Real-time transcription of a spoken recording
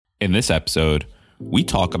In this episode, we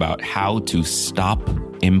talk about how to stop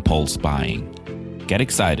impulse buying. Get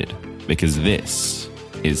excited because this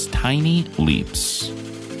is Tiny Leaps.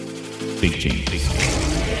 Big change.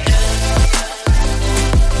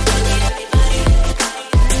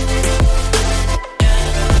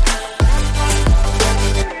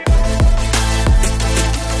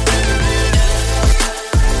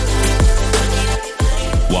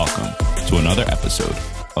 Welcome to another episode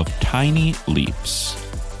of Tiny Leaps.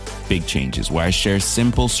 Big changes, where I share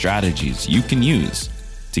simple strategies you can use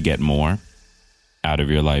to get more out of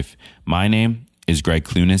your life. My name is Greg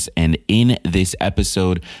Clunis, and in this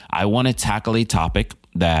episode, I want to tackle a topic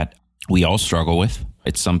that we all struggle with.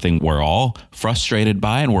 It's something we're all frustrated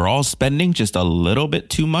by, and we're all spending just a little bit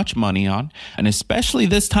too much money on. And especially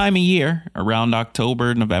this time of year, around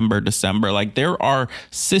October, November, December, like there are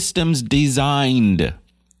systems designed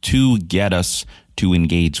to get us to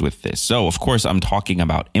engage with this. So, of course, I'm talking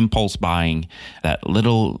about impulse buying, that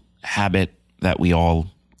little habit that we all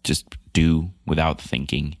just do without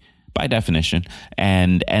thinking by definition,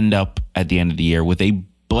 and end up at the end of the year with a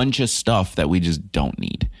bunch of stuff that we just don't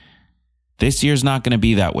need. This year's not going to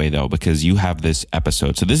be that way, though, because you have this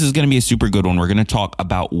episode. So this is going to be a super good one. We're going to talk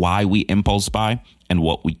about why we impulse buy and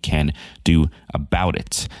what we can do about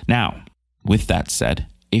it. Now, with that said,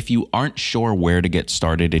 if you aren't sure where to get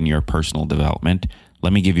started in your personal development,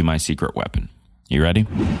 let me give you my secret weapon. You ready?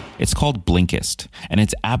 It's called Blinkist, and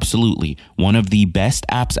it's absolutely one of the best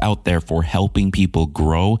apps out there for helping people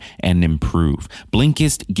grow and improve.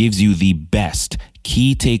 Blinkist gives you the best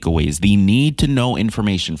key takeaways, the need to know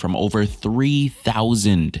information from over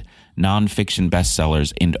 3,000 nonfiction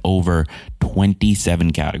bestsellers in over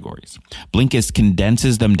 27 categories. Blinkist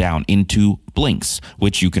condenses them down into blinks,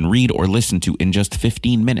 which you can read or listen to in just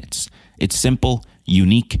 15 minutes. It's simple,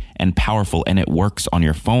 unique, and powerful, and it works on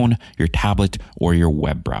your phone, your tablet, or your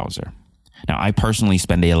web browser. Now, I personally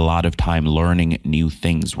spend a lot of time learning new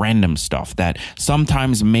things, random stuff that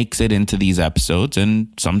sometimes makes it into these episodes and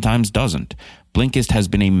sometimes doesn't. Blinkist has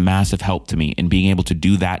been a massive help to me in being able to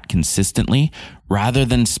do that consistently rather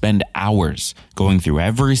than spend hours going through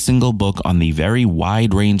every single book on the very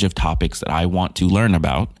wide range of topics that I want to learn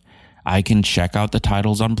about. I can check out the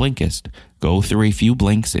titles on Blinkist, go through a few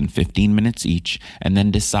blinks in 15 minutes each, and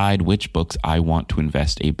then decide which books I want to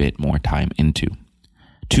invest a bit more time into.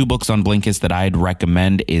 2 books on Blinkist that I'd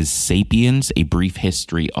recommend is Sapiens, A Brief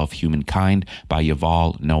History of Humankind by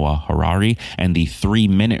Yuval Noah Harari, and The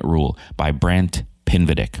 3-Minute Rule by Brant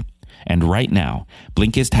Pinvidic. And right now,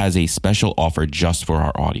 Blinkist has a special offer just for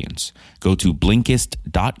our audience. Go to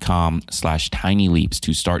Blinkist.com/tinyleaps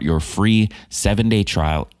to start your free 7-day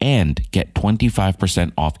trial and get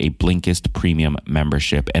 25% off a Blinkist premium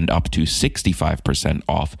membership and up to 65%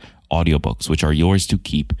 off audiobooks, which are yours to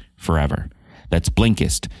keep forever. That's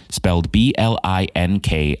Blinkist, spelled Blinkist.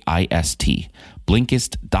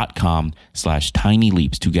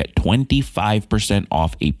 Blinkist.com/tinyleaps to get 25%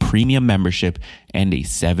 off a premium membership and a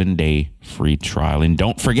 7-day free trial. And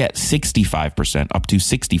don't forget up to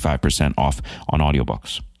 65% off on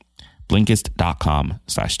audiobooks.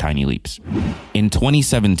 Blinkist.com/tinyleaps. In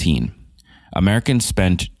 2017, Americans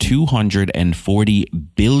spent $240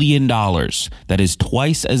 billion. That is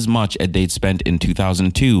twice as much as they'd spent in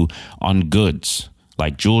 2002 on goods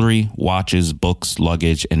like jewelry, watches, books,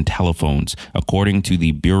 luggage, and telephones, according to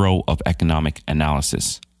the Bureau of Economic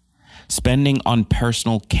Analysis. Spending on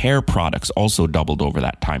personal care products also doubled over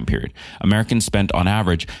that time period. Americans spent on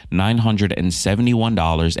average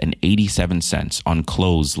 $971.87 on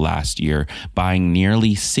clothes last year, buying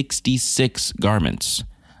nearly 66 garments,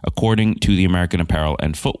 according to the American Apparel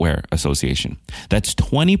and Footwear Association. That's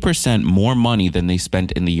 20% more money than they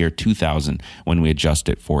spent in the year 2000 when we adjust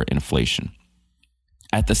it for inflation.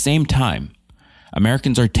 At the same time,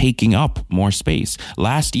 Americans are taking up more space.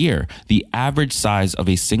 Last year, the average size of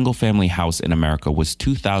a single-family house in America was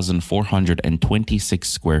 2,426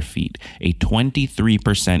 square feet, a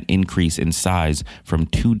 23% increase in size from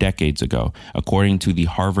 2 decades ago, according to the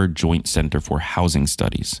Harvard Joint Center for Housing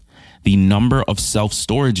Studies. The number of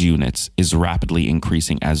self-storage units is rapidly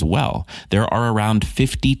increasing as well. There are around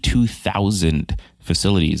 52,000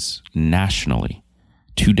 facilities nationally.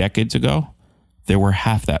 2 decades ago, there were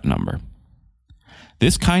half that number.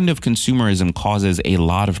 This kind of consumerism causes a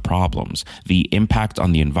lot of problems. The impact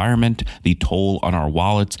on the environment, the toll on our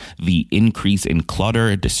wallets, the increase in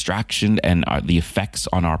clutter, distraction, and the effects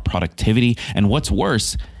on our productivity. And what's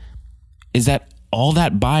worse is that all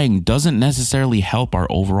that buying doesn't necessarily help our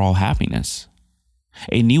overall happiness.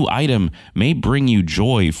 A new item may bring you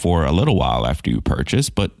joy for a little while after you purchase,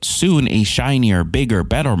 but soon a shinier, bigger,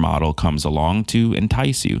 better model comes along to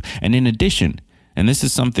entice you. And in addition, And this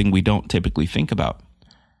is something we don't typically think about.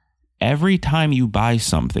 Every time you buy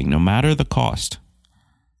something, no matter the cost,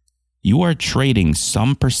 you are trading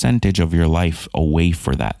some percentage of your life away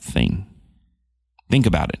for that thing. Think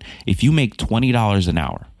about it. If you make $20 an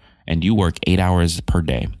hour and you work 8 hours per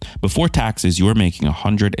day, before taxes, you're making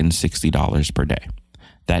 $160 per day.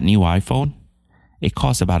 That new iPhone, it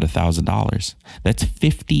costs about $1,000. That's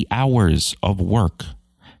 50 hours of work.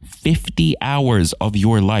 50 hours of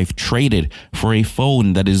your life traded for a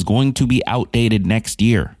phone that is going to be outdated next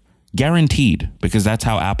year. Guaranteed, because that's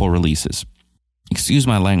how Apple releases. Excuse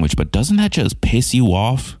my language, but doesn't that just piss you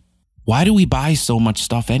off? Why do we buy so much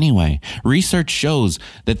stuff anyway? Research shows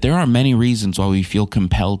that there are many reasons why we feel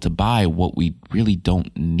compelled to buy what we really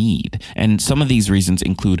don't need. And some of these reasons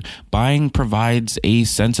include buying provides a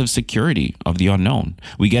sense of security of the unknown.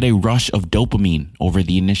 We get a rush of dopamine over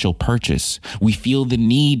the initial purchase. We feel the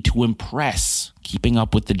need to impress, keeping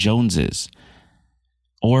up with the Joneses.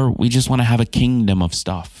 Or we just want to have a kingdom of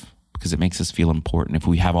stuff, because it makes us feel important. If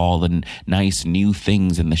we have all the nice new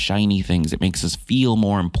things and the shiny things, it makes us feel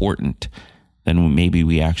more important than maybe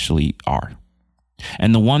we actually are.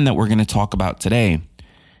 And the one that we're going to talk about today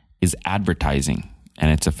is advertising and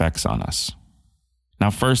its effects on us. Now,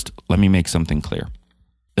 first, let me make something clear.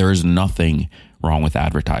 There is nothing wrong with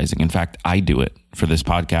advertising. In fact, I do it for this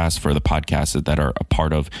podcast, for the podcasts that are a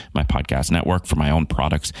part of my podcast network, for my own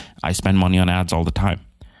products. I spend money on ads all the time.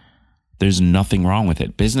 There's nothing wrong with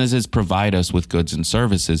it. Businesses provide us with goods and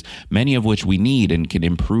services, many of which we need and can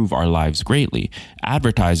improve our lives greatly.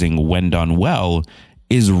 Advertising, when done well,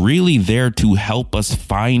 is really there to help us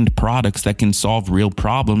find products that can solve real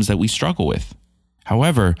problems that we struggle with.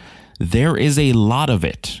 However, there is a lot of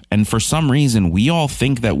it, and for some reason, we all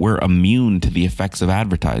think that we're immune to the effects of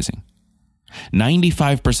advertising.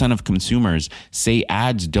 95% of consumers say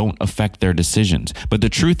ads don't affect their decisions, but the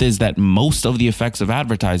truth is that most of the effects of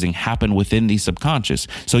advertising happen within the subconscious,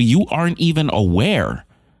 so you aren't even aware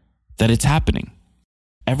that it's happening.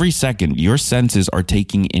 Every second, your senses are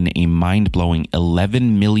taking in a mind-blowing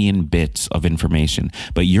 11 million bits of information,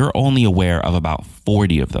 but you're only aware of about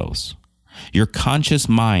 40 of those. Your conscious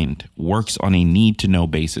mind works on a need-to-know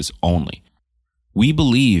basis only. We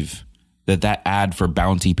believe that ad for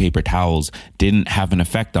Bounty paper towels didn't have an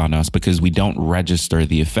effect on us because we don't register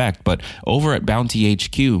the effect. But over at Bounty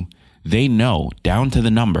HQ, they know down to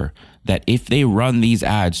the number that if they run these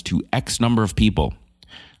ads to X number of people,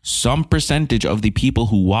 some percentage of the people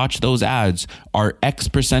who watch those ads are X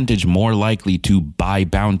percentage more likely to buy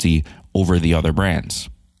Bounty over the other brands.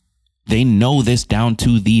 They know this down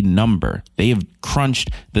to the number. They have crunched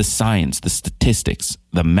the science, the statistics,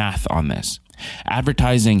 the math on this.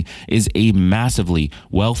 Advertising is a massively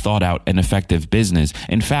well thought out and effective business.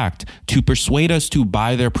 In fact, to persuade us to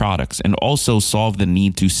buy their products and also solve the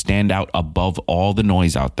need to stand out above all the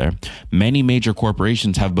noise out there, many major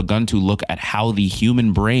corporations have begun to look at how the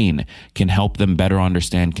human brain can help them better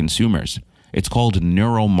understand consumers. It's called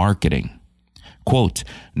neuromarketing. Quote,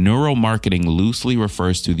 neuromarketing loosely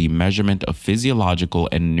refers to the measurement of physiological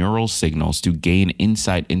and neural signals to gain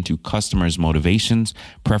insight into customers' motivations,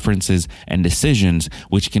 preferences, and decisions,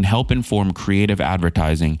 which can help inform creative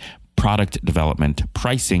advertising, product development,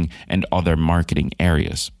 pricing, and other marketing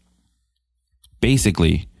areas.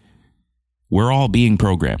 Basically, we're all being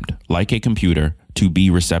programmed, like a computer, to be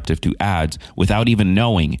receptive to ads without even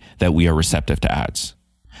knowing that we are receptive to ads.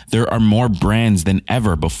 There are more brands than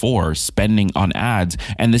ever before spending on ads,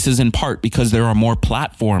 and this is in part because there are more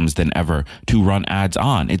platforms than ever to run ads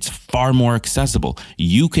on. It's far more accessible.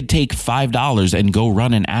 You could take $5 and go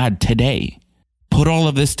run an ad today. Put all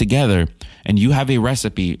of this together, and you have a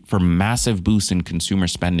recipe for massive boosts in consumer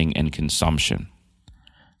spending and consumption.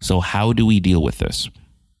 So how do we deal with this?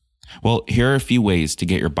 Well, here are a few ways to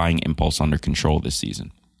get your buying impulse under control this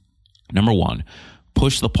season. Number one,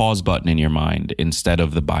 push the pause button in your mind instead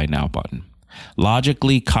of the buy now button.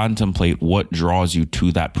 Logically contemplate what draws you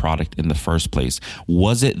to that product in the first place.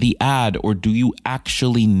 Was it the ad, or do you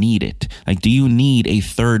actually need it? Like, do you need a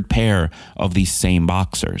third pair of these same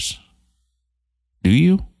boxers? Do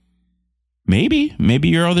you? Maybe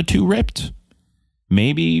your other two ripped.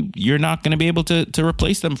 Maybe you're not going to be able to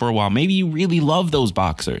replace them for a while. Maybe you really love those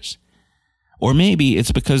boxers. Or maybe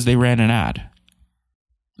it's because they ran an ad.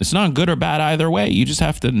 It's not good or bad either way. You just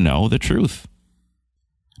have to know the truth.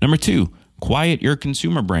 Number two, quiet your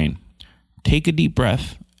consumer brain. Take a deep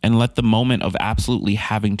breath and let the moment of absolutely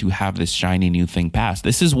having to have this shiny new thing pass.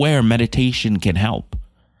 This is where meditation can help.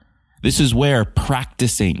 This is where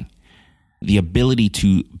practicing The ability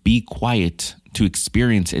to be quiet, to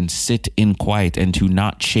experience and sit in quiet, and to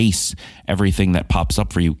not chase everything that pops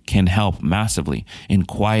up for you can help massively in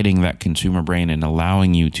quieting that consumer brain and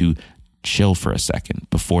allowing you to chill for a second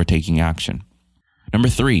before taking action. Number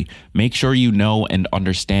 3, make sure you know and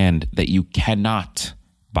understand that you cannot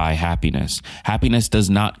buy happiness. Happiness does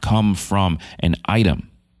not come from an item.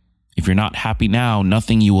 If you're not happy now,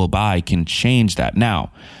 nothing you will buy can change that.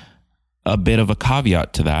 Now, a bit of a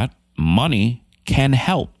caveat to that, money can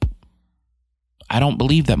help. I don't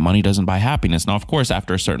believe that money doesn't buy happiness. Now, of course,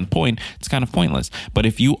 after a certain point, it's kind of pointless. But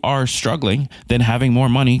if you are struggling, then having more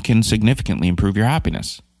money can significantly improve your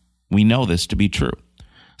happiness. We know this to be true.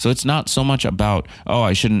 So it's not so much about, oh,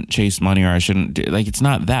 I shouldn't chase money or I shouldn't, it's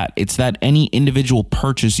not that. It's that any individual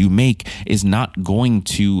purchase you make is not going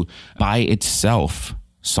to by itself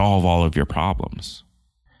solve all of your problems.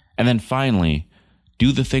 And then finally,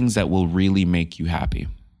 do the things that will really make you happy.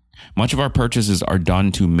 Much of our purchases are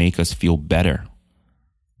done to make us feel better.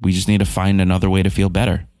 We just need to find another way to feel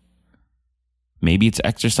better. Maybe it's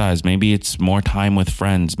exercise. Maybe it's more time with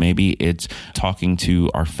friends. Maybe it's talking to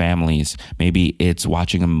our families. Maybe it's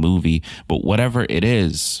watching a movie. But whatever it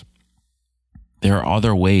is, there are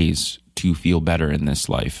other ways to feel better in this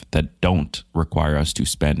life that don't require us to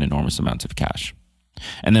spend enormous amounts of cash.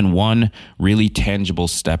 And then one really tangible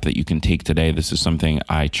step that you can take today, this is something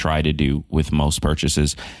I try to do with most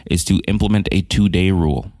purchases, is to implement a 2-day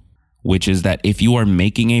rule, which is that if you are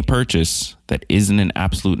making a purchase that isn't an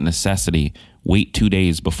absolute necessity, wait 2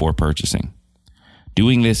 days before purchasing.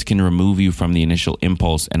 Doing this can remove you from the initial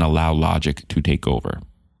impulse and allow logic to take over.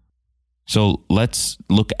 So let's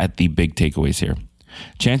look at the big takeaways here.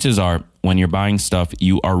 Chances are when you're buying stuff,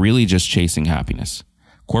 you are really just chasing happiness.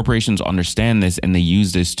 Corporations understand this and they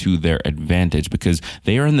use this to their advantage because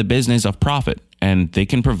they are in the business of profit and they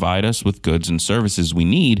can provide us with goods and services we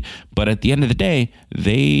need. But at the end of the day,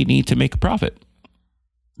 they need to make a profit.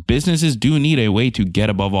 Businesses do need a way to get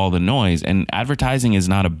above all the noise, and advertising is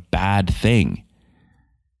not a bad thing.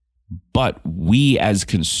 But we as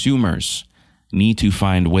consumers need to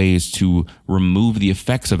find ways to remove the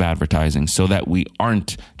effects of advertising so that we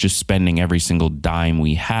aren't just spending every single dime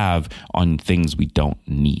we have on things we don't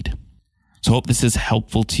need. So I hope this is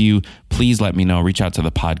helpful to you. Please let me know. Reach out to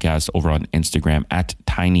the podcast over on Instagram at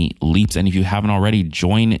Tiny Leaps. And if you haven't already,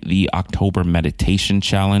 join the October Meditation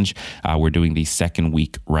Challenge. We're doing the second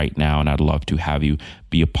week right now, and I'd love to have you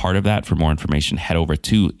be a part of that. For more information, head over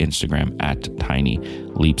to Instagram at Tiny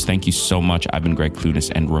Leaps. Thank you so much. I've been Greg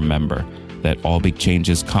Clunis, and remember that all big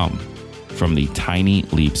changes come from the tiny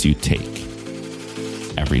leaps you take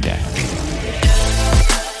every day.